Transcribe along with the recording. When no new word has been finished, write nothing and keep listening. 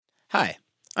Hi,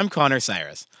 I'm Connor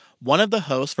Cyrus, one of the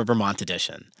hosts for Vermont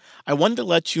Edition. I wanted to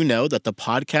let you know that the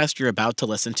podcast you're about to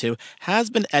listen to has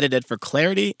been edited for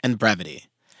clarity and brevity.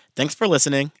 Thanks for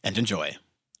listening and enjoy.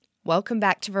 Welcome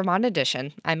back to Vermont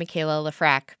Edition. I'm Michaela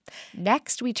Lafrac.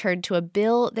 Next, we turn to a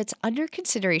bill that's under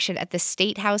consideration at the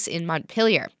State House in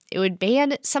Montpelier. It would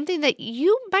ban something that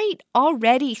you might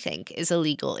already think is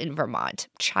illegal in Vermont,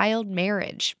 child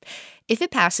marriage. If it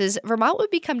passes, Vermont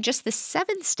would become just the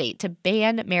seventh state to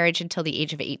ban marriage until the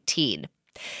age of 18.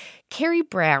 Carrie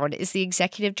Brown is the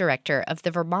executive director of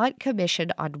the Vermont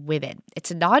Commission on Women.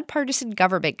 It's a nonpartisan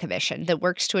government commission that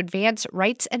works to advance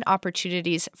rights and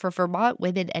opportunities for Vermont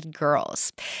women and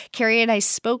girls. Carrie and I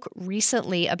spoke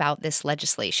recently about this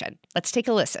legislation. Let's take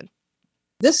a listen.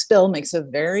 This bill makes a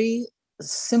very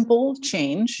simple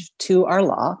change to our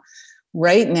law.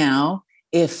 Right now,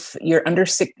 if you're under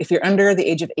the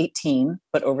age of 18,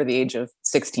 but over the age of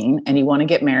 16, and you want to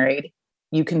get married,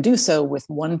 you can do so with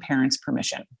one parent's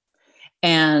permission.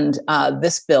 And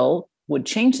this bill would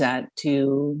change that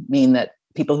to mean that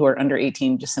people who are under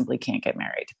 18 just simply can't get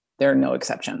married. There are no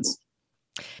exceptions.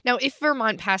 Now, if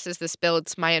Vermont passes this bill,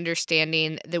 it's my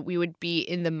understanding that we would be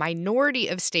in the minority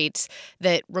of states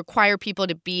that require people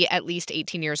to be at least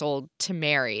 18 years old to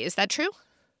marry. Is that true?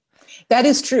 That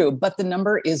is true, but the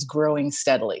number is growing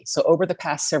steadily. So over the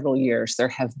past several years, there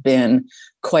have been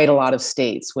quite a lot of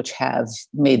states which have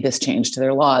made this change to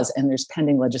their laws, and there's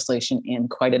pending legislation in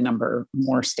quite a number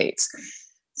more states.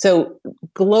 So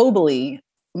globally,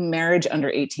 marriage under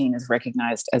 18 is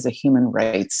recognized as a human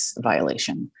rights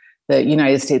violation. The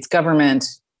United States government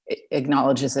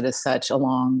acknowledges it as such,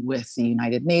 along with the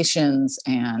United Nations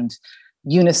and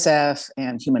UNICEF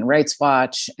and Human Rights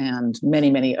Watch and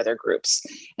many, many other groups.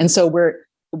 And so we're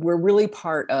really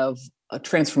part of a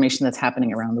transformation that's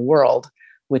happening around the world,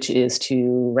 which is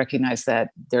to recognize that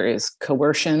there is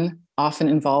coercion often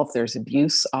involved, there's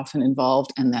abuse often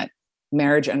involved, and that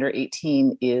marriage under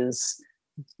 18 is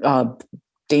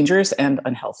dangerous and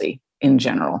unhealthy in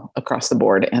general across the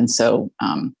board. And so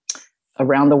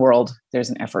around the world,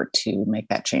 there's an effort to make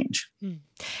that change.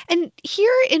 And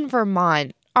here in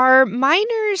Vermont, are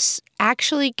minors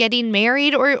actually getting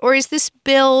married, or is this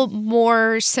bill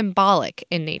more symbolic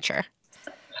in nature?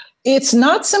 It's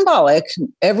not symbolic.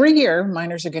 Every year,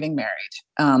 minors are getting married.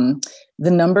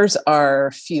 The numbers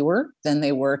are fewer than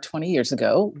they were 20 years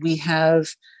ago. We've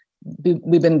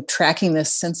been tracking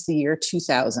this since the year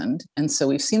 2000. And so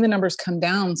we've seen the numbers come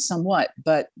down somewhat,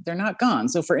 but they're not gone.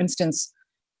 So for instance,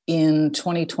 in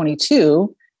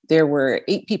 2022, there were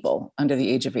 8 people under the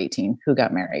age of 18 who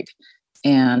got married.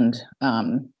 And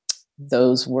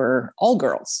those were all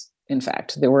girls. In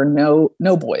fact, there were no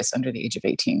boys under the age of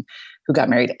 18 who got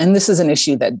married. And this is an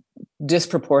issue that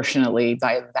disproportionately,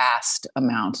 by a vast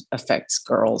amount, affects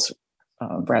girls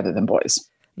rather than boys.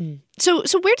 So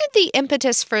where did the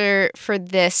impetus for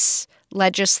this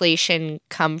legislation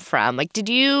come from? Like,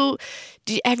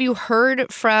 have you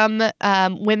heard from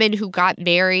women who got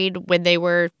married when they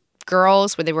were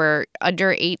girls, when they were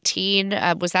under 18?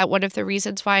 Was that one of the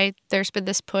reasons why there's been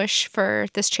this push for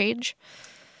this change?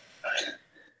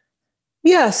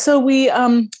 Yeah, so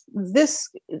this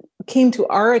came to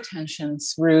our attention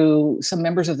through some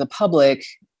members of the public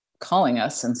calling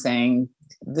us and saying,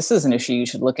 this is an issue you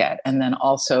should look at, and then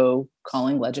also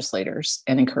calling legislators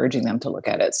and encouraging them to look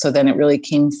at it. So then it really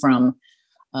came from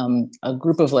a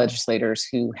group of legislators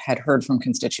who had heard from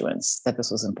constituents that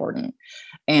this was important.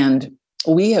 And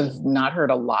we have not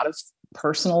heard a lot of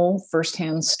personal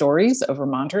firsthand stories of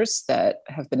Vermonters that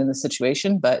have been in this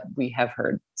situation, but we have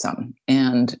heard some.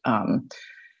 And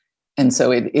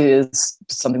so it is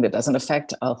something that doesn't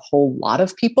affect a whole lot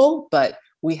of people, but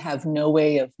we have no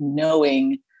way of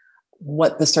knowing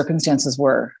what the circumstances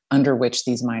were under which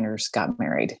these minors got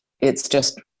married. It's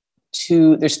just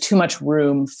there's too much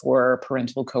room for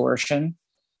parental coercion.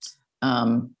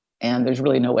 And there's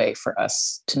really no way for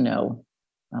us to know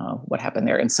what happened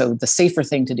there. And so the safer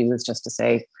thing to do is just to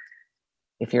say,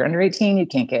 if you're under 18, you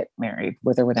can't get married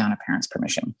with or without a parent's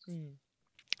permission.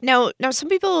 Now, some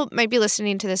people might be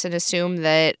listening to this and assume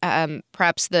that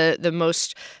perhaps the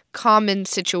most common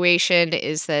situation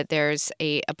is that there's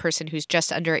a person who's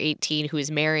just under 18 who is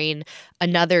marrying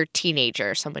another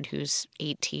teenager, someone who's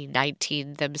 18,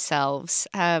 19 themselves.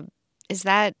 Is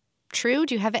that true?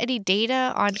 Do you have any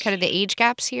data on kind of the age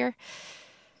gaps here?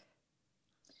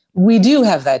 We do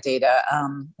have that data.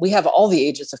 We have all the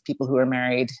ages of people who are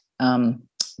married,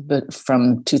 but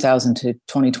from 2000 to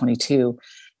 2022.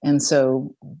 And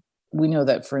so we know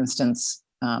that, for instance,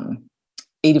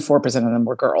 84% of them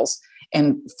were girls.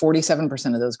 And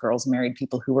 47% of those girls married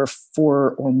people who were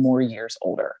 4 or more years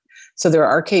older. So there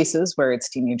are cases where it's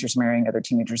teenagers marrying other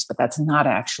teenagers, but that's not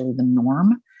actually the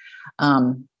norm.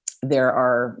 There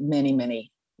are many,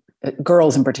 many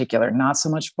girls in particular, not so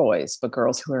much boys, but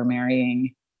girls who are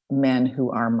marrying men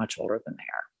who are much older than they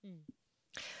are.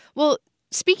 Well,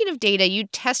 speaking of data, you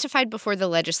testified before the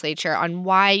legislature on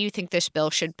why you think this bill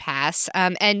should pass.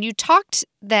 And you talked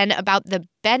then about the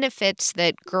benefits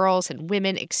that girls and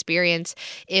women experience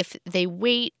if they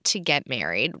wait to get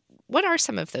married. What are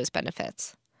some of those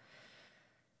benefits?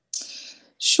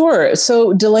 Sure.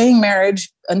 So delaying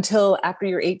marriage until after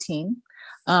you're 18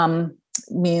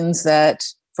 means that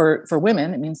for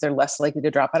women, it means they're less likely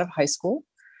to drop out of high school.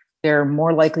 They're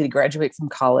more likely to graduate from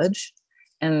college,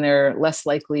 and they're less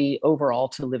likely overall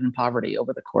to live in poverty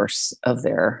over the course of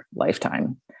their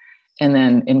lifetime. And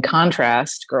then in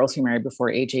contrast, girls who marry before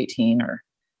age 18 are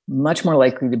much more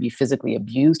likely to be physically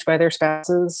abused by their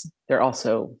spouses. They're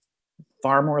also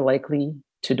far more likely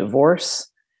to divorce.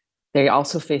 They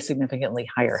also face significantly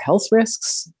higher health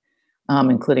risks,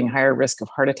 including higher risk of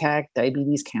heart attack,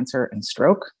 diabetes, cancer, and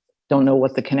stroke. Don't know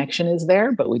what the connection is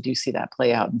there, but we do see that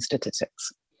play out in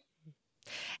statistics.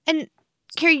 And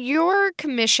Carrie, your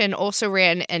commission also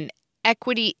ran an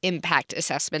equity impact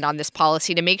assessment on this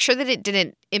policy to make sure that it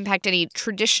didn't impact any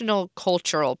traditional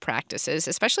cultural practices,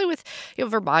 especially with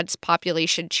Vermont's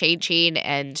population changing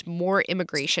and more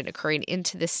immigration occurring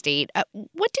into the state.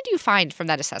 What did you find from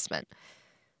that assessment?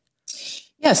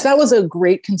 Yes, that was a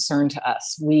great concern to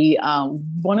us. We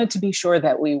wanted to be sure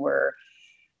that we were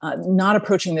not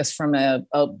approaching this from a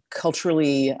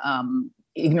culturally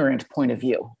ignorant point of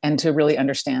view, and to really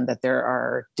understand that there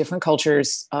are different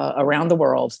cultures around the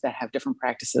world that have different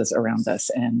practices around this,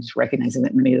 and recognizing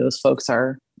that many of those folks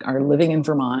are living in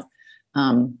Vermont,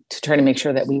 to try to make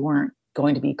sure that we weren't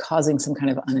going to be causing some kind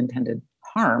of unintended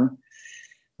harm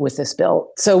with this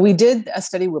bill. So we did a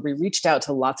study where we reached out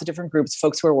to lots of different groups,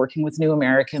 folks who are working with new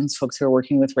Americans, folks who are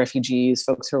working with refugees,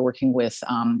 folks who are working with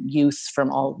youth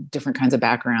from all different kinds of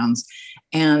backgrounds,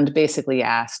 and basically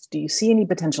asked, do you see any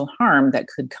potential harm that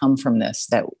could come from this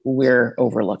that we're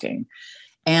overlooking?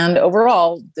 And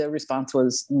overall, the response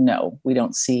was no, we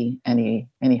don't see any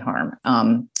harm.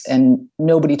 And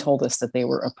nobody told us that they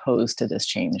were opposed to this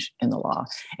change in the law.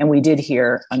 And we did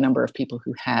hear a number of people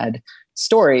who had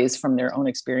stories from their own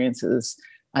experiences,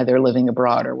 either living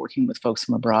abroad or working with folks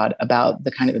from abroad, about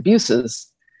the kind of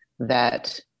abuses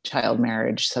that child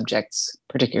marriage subjects,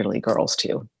 particularly girls,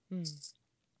 to.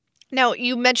 Now,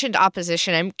 you mentioned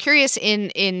opposition. I'm curious,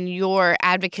 in your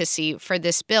advocacy for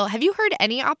this bill, have you heard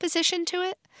any opposition to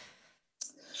it?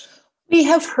 We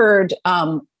have heard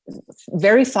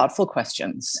very thoughtful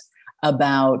questions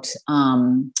about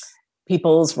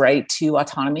people's right to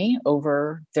autonomy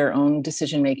over their own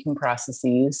decision-making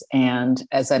processes. And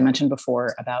as I mentioned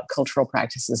before, about cultural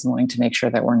practices and wanting to make sure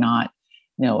that we're not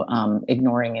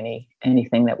ignoring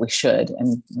anything that we should,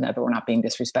 and that we're not being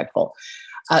disrespectful.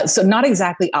 So not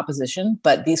exactly opposition,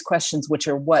 but these questions, which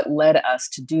are what led us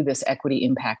to do this equity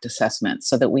impact assessment,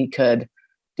 so that we could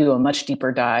do a much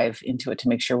deeper dive into it to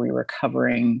make sure we were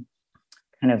covering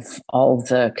kind of all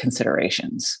the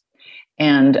considerations.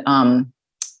 And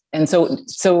so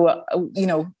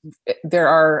there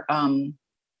are,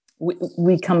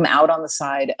 we come out on the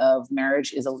side of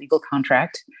marriage is a legal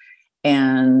contract,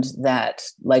 and that,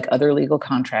 like other legal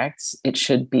contracts, it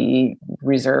should be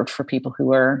reserved for people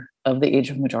who are of the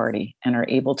age of majority and are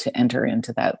able to enter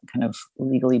into that kind of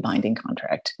legally binding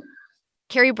contract.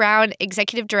 Carrie Brown,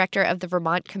 Executive Director of the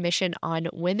Vermont Commission on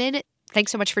Women.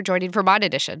 Thanks so much for joining Vermont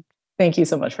Edition. Thank you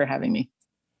so much for having me.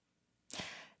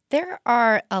 There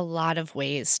are a lot of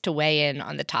ways to weigh in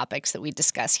on the topics that we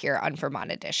discuss here on Vermont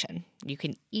Edition. You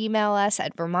can email us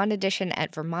at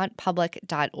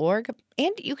vermontedition@vermontpublic.org,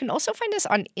 and you can also find us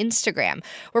on Instagram.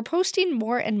 We're posting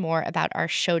more and more about our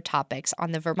show topics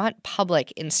on the Vermont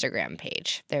Public Instagram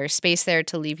page. There's space there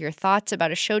to leave your thoughts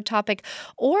about a show topic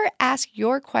or ask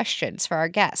your questions for our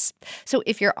guests. So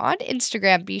if you're on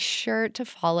Instagram, be sure to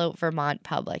follow Vermont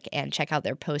Public and check out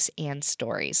their posts and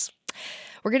stories.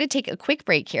 We're going to take a quick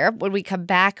break here. When we come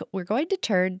back, we're going to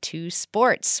turn to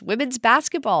sports, women's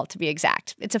basketball to be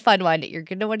exact. It's a fun one. You're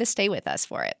going to want to stay with us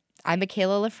for it. I'm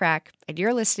Michaela Lafrac, and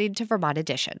you're listening to Vermont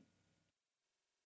Edition.